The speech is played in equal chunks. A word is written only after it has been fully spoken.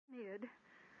did.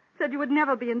 Said you would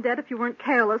never be in debt if you weren't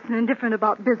careless and indifferent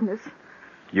about business.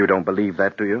 You don't believe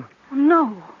that, do you?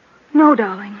 No. No,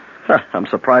 darling. I'm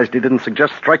surprised he didn't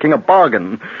suggest striking a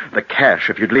bargain. The cash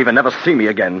if you'd leave and never see me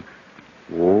again.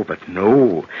 Oh, but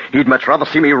no. He'd much rather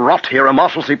see me rot here in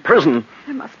Marshalsea prison.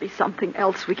 There must be something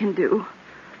else we can do.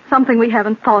 Something we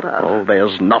haven't thought of. Oh,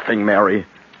 there's nothing, Mary.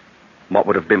 What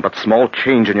would have been but small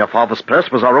change in your father's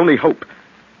purse was our only hope.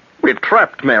 We're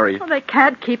trapped, Mary. Well, they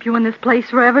can't keep you in this place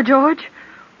forever, George.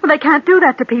 Well, they can't do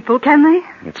that to people, can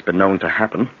they? It's been known to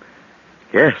happen.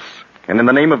 Yes, and in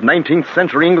the name of 19th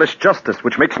century English justice,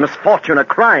 which makes misfortune a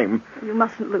crime. You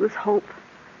mustn't lose hope.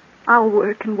 I'll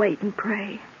work and wait and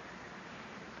pray.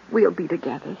 We'll be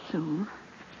together soon.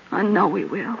 I know we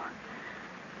will.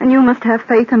 And you must have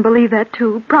faith and believe that,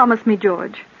 too. Promise me,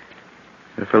 George.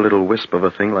 If a little wisp of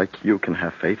a thing like you can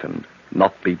have faith and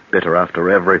not be bitter after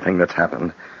everything that's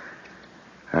happened,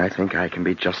 I think I can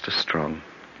be just as strong.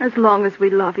 As long as we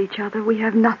love each other, we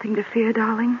have nothing to fear,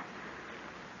 darling.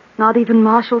 Not even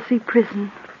Marshalsea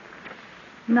prison.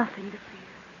 Nothing to fear.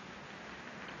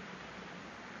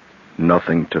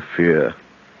 Nothing to fear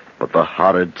but the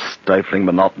horrid, stifling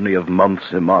monotony of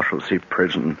months in Marshalsea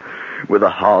prison, with a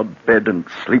hard bed and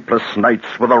sleepless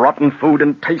nights, with a rotten food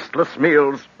and tasteless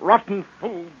meals. Rotten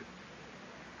food.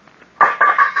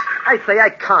 I say I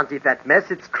can't eat that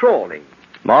mess. It's crawling.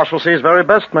 Marshalsea's very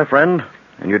best, my friend,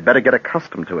 and you'd better get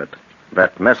accustomed to it.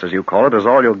 That mess, as you call it, is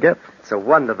all you'll get. It's a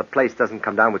wonder the place doesn't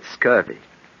come down with scurvy.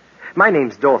 My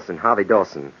name's Dawson, Harvey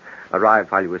Dawson.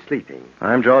 Arrived while you were sleeping.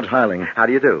 I'm George Hiling. How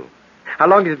do you do? How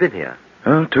long have you been here?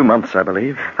 2 months, I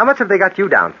believe. How much have they got you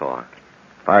down for?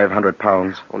 500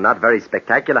 pounds. Oh, not very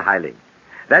spectacular, Hiling.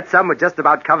 That sum would just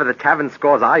about cover the tavern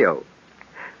scores I owe.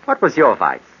 What was your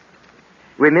vice?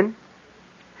 Women?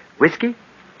 Whiskey?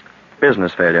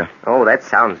 Business failure. Oh, that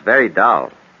sounds very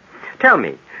dull. Tell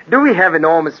me, do we have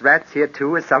enormous rats here,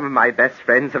 too, as some of my best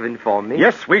friends have informed me?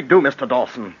 Yes, we do, Mr.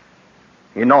 Dawson.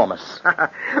 Enormous.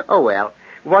 Oh, well,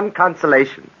 one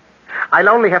consolation. I'll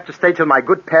only have to stay till my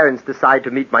good parents decide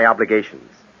to meet my obligations.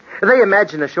 They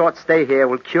imagine a short stay here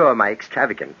will cure my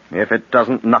extravagance. If it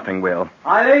doesn't, nothing will.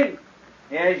 Eileen,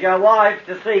 here's your wife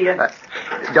to see you.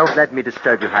 Don't let me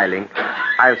disturb you, Hiling.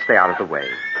 I'll stay out of the way.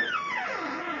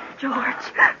 George.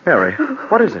 Mary,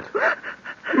 what is it?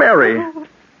 Mary.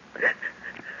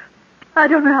 I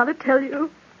don't know how to tell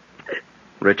you.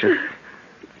 Richard?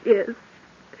 Yes.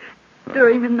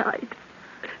 During the night,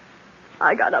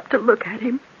 I got up to look at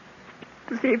him,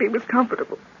 to see if he was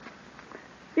comfortable.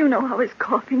 You know how his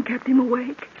coughing kept him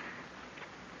awake.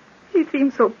 He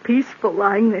seemed so peaceful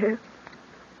lying there.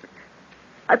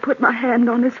 I put my hand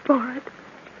on his forehead.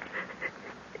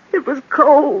 It was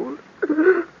cold.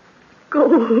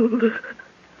 Cold.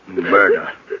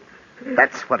 Murder.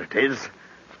 That's what it is.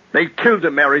 They killed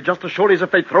him, Mary, just as surely as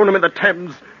if they'd thrown him in the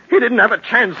Thames. He didn't have a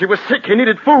chance. He was sick. He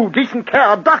needed food, decent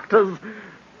care, doctors.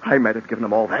 I might have given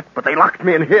him all that, but they locked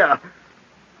me in here.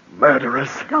 Murderers.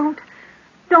 Don't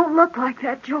look like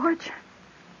that, George.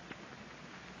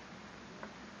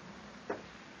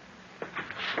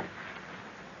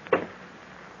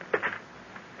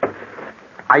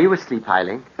 Are you asleep,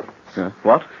 Hiling?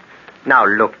 What? Now,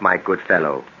 look, my good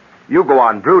fellow. You go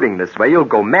on brooding this way, you'll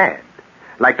go mad.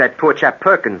 Like that poor chap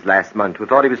Perkins last month who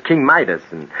thought he was King Midas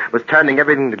and was turning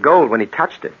everything to gold when he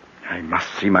touched it. I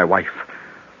must see my wife.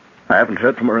 I haven't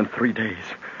heard from her in 3 days.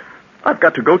 I've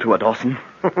got to go to her, Dawson.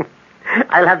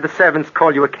 I'll have the servants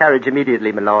call you a carriage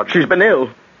immediately, my lord. She's been ill.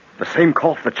 The same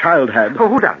cough the child had. Oh,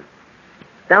 hold on.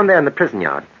 Down there in the prison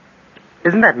yard.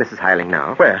 Isn't that Mrs. Hiling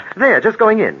now? Where? There, just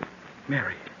going in.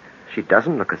 Mary. She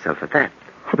doesn't look herself at that.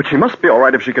 Oh, but she must be all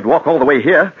right if she could walk all the way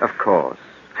here. Of course.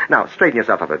 Now, straighten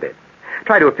yourself up a bit.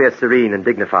 Try to appear serene and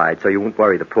dignified so you won't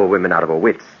worry the poor women out of her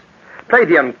wits. Play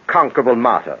the unconquerable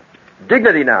martyr.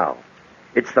 Dignity now.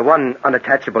 It's the one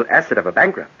unattachable asset of a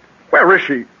bankrupt. Where is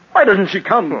she? Why doesn't she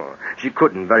come? Oh, she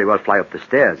couldn't very well fly up the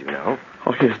stairs, you know.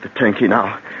 Oh, here's the turnkey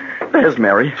now. There's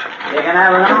Mary. You can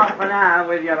have an half an hour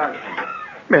with your husband.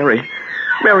 Mary,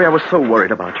 I was so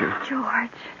worried about you. George.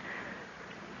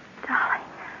 Darling.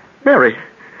 Mary,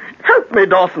 help me,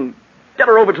 Dawson. Get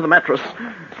her over to the mattress.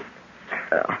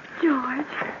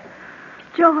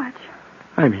 George.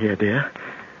 I'm here, dear.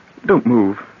 Don't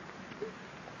move.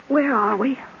 Where are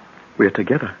we? We're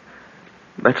together.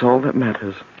 That's all that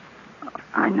matters.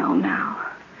 I know now.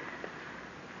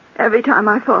 Every time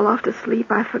I fall off to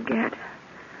sleep, I forget.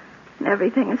 And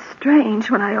everything is strange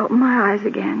when I open my eyes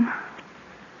again.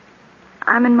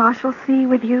 I'm in Marshalsea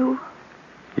with you.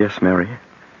 Yes, Mary.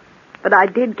 But I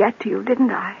did get to you,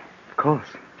 didn't I? Of course.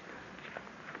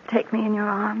 Take me in your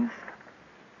arms.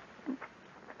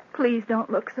 Please don't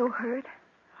look so hurt.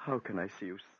 How can I see you